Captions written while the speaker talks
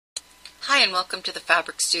Hi and welcome to the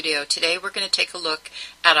Fabric Studio. Today we're going to take a look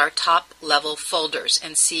at our top level folders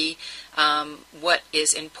and see what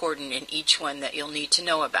is important in each one that you'll need to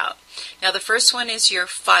know about. Now the first one is your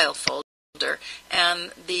file folder,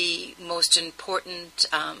 and the most important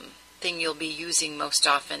thing you'll be using most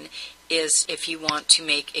often is if you want to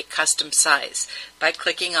make a custom size. By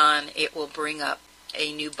clicking on it will bring up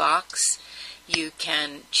a new box. You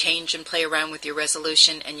can change and play around with your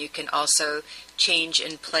resolution, and you can also change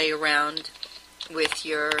and play around with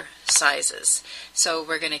your sizes. So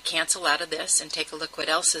we're going to cancel out of this and take a look what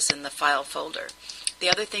else is in the file folder. The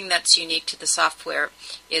other thing that's unique to the software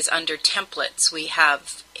is under templates. We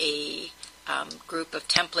have a group of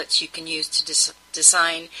templates you can use to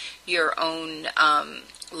design your own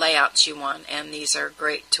layouts you want, and these are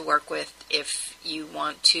great to work with if you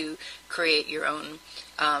want to create your own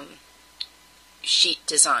sheet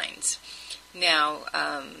designs. Now,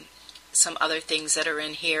 some other things that are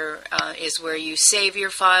in here is where you save your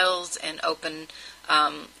files and open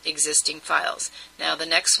existing files. Now, the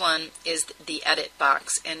next one is the edit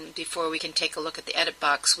box, and before we can take a look at the edit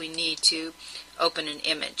box, we need to open an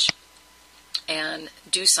image and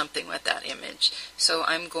do something with that image. So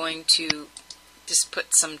I'm going to just put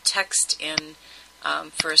some text in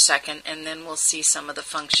for a second, and then we'll see some of the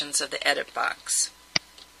functions of the edit box.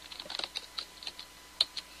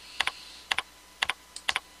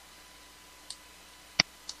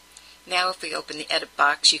 Now if we open the edit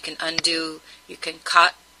box, you can undo, you can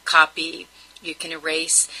cut, copy, you can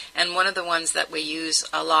erase, and one of the ones that we use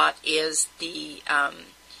a lot is the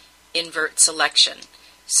invert selection.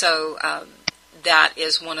 So that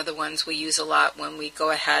is one of the ones we use a lot when we go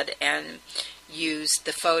ahead and use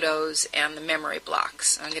the photos and the memory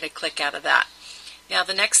blocks. I'm going to click out of that. Now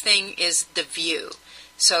the next thing is the view.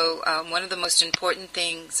 So one of the most important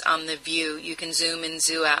things on the view, you can zoom in,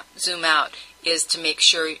 zoom out, is to make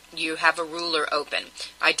sure you have a ruler open.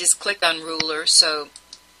 I just clicked on ruler, so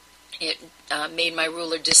it made my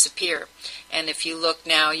ruler disappear. And if you look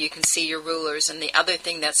now, you can see your rulers. And the other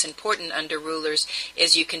thing that's important under rulers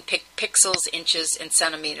is you can pick pixels, inches, and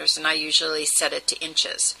centimeters, and I usually set it to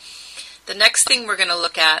inches. The next thing we're going to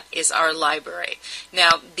look at is our library.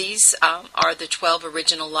 Now, these are the 12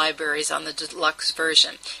 original libraries on the deluxe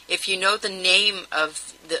version. If you know the name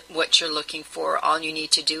of what you're looking for, all you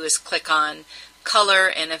need to do is click on color,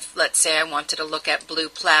 and if, let's say, I wanted to look at blue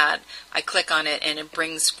plaid, I click on it and it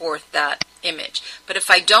brings forth that image. But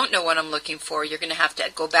if I don't know what I'm looking for, you're going to have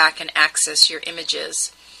to go back and access your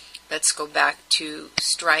images. Let's go back to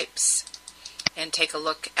stripes and take a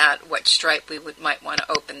look at what stripe we might want to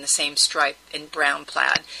open, the same stripe in brown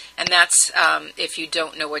plaid. And that's if you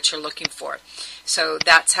don't know what you're looking for. So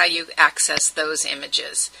that's how you access those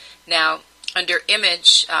images. Now, under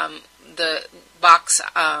image, the box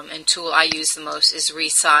and tool I use the most is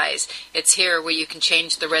resize. It's here where you can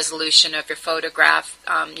change the resolution of your photograph.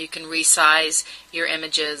 You can resize your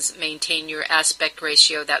images, maintain your aspect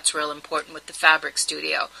ratio. That's real important with the Fabric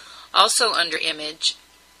Studio. Also under image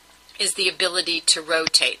is the ability to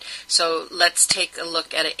rotate. So let's take a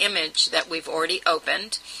look at an image that we've already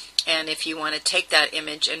opened, and if you want to take that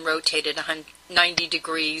image and rotate it 90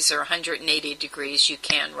 degrees or 180 degrees, you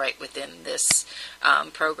can right within this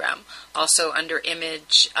program. Also under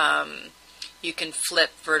image, you can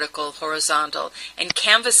flip vertical, horizontal, and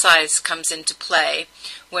canvas size comes into play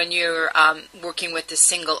when you're working with a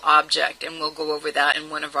single object, and we'll go over that in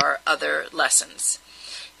one of our other lessons.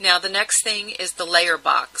 Now the next thing is the layer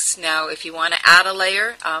box. Now if you want to add a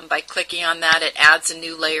layer, by clicking on that, it adds a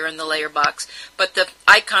new layer in the layer box. But the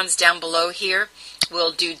icons down below here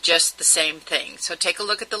will do just the same thing. So take a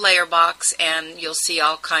look at the layer box and you'll see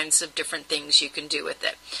all kinds of different things you can do with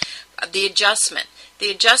it. The adjustment. The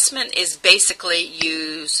adjustment is basically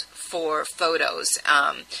used for photos.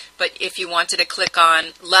 But if you wanted to click on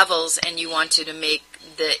levels and you wanted to make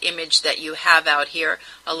the image that you have out here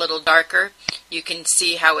a little darker, you can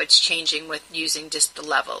see how it's changing with using just the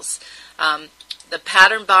levels. The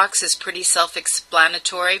pattern box is pretty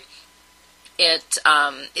self-explanatory. It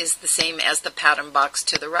is the same as the pattern box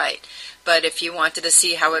to the right. But if you wanted to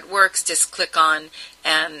see how it works, just click on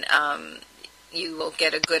and you will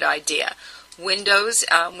get a good idea. Windows,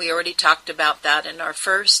 we already talked about that in our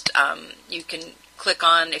first. You can click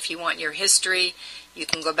on if you want your history. You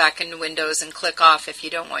can go back into Windows and click off if you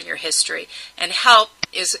don't want your history. And help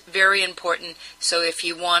is very important. So if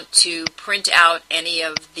you want to print out any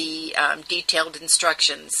of the detailed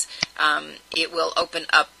instructions, it will open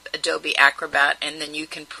up Adobe Acrobat, and then you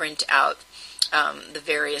can print out the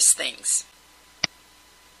various things.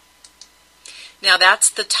 Now that's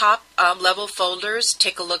the top level folders.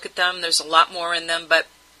 Take a look at them. There's a lot more in them, but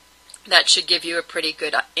that should give you a pretty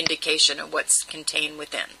good indication of what's contained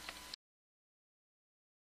within.